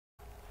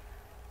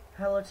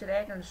Hello, today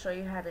I'm going to show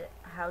you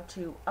how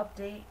to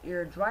update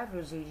your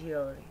driver's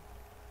utility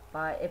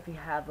if you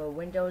have a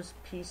Windows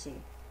PC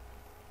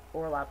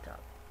or laptop.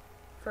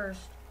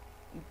 First,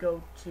 you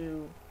go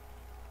to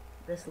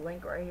this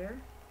link right here.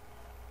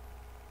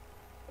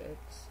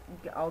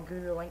 I'll give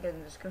you the link in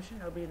the description.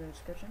 It'll be in the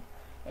description.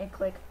 And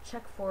click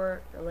check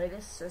for the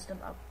latest system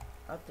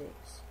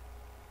updates.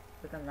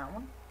 Click on that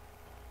one,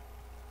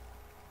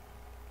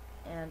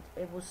 and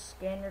it will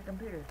scan your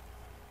computer.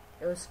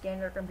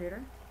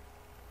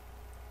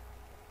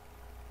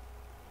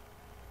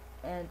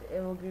 And it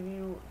will give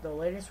you the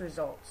latest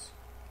results.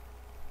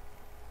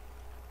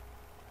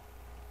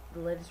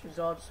 The latest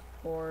results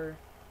for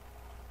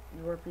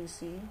your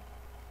PC.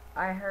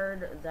 I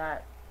heard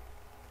that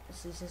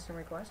see system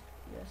request,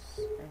 yes,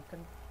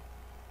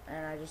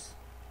 and I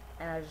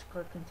just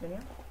click continue.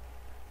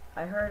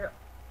 I heard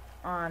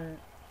on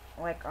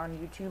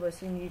YouTube, I've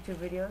seen YouTube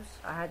videos.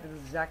 I had the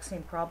exact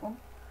same problem,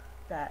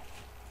 that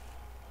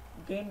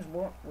games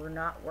were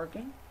not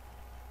working.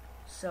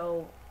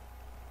 So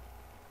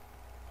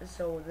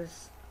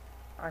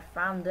I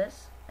found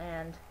this,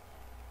 and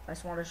I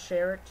just want to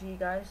share it to you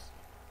guys.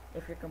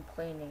 If you're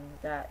complaining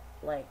that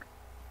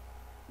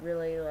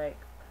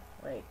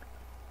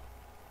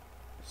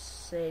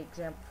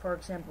for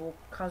example,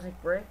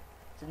 Cosmic Break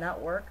did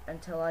not work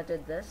until I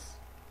did this,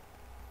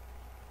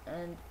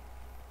 and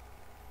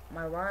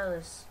my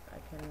wireless I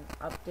can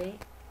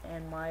update,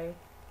 and my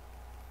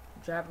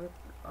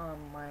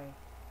my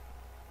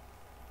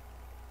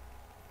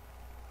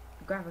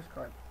graphics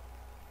card,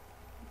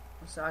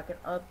 so I can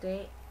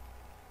update.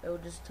 It will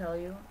just tell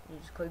you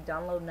just click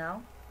download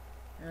now,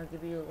 and it'll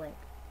give you a link.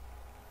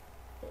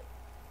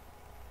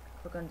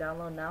 Click on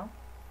download now,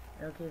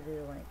 and it'll give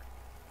you a link,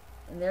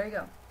 and there you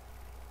go.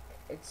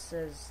 It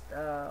says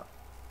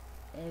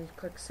and you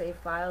click save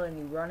file and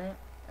you run it,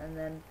 and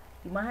then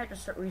you might have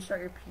to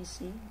restart your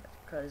PC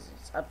because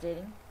it's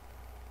updating.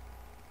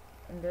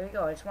 And there you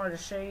go. I just wanted to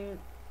show you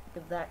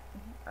that.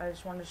 I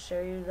just wanted to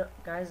show you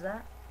guys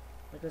that,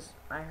 because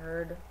I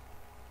heard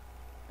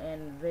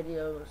in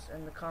videos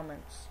in the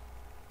comments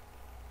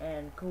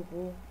and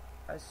Google,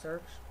 I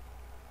searched,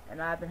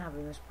 and I've been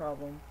having this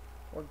problem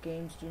where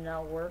games do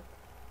not work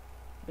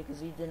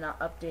because you did not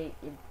update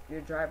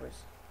your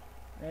drivers.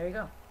 And there you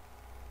go.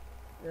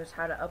 Here's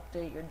how to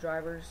update your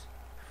drivers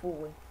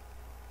fully.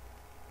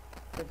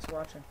 Thanks for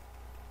watching.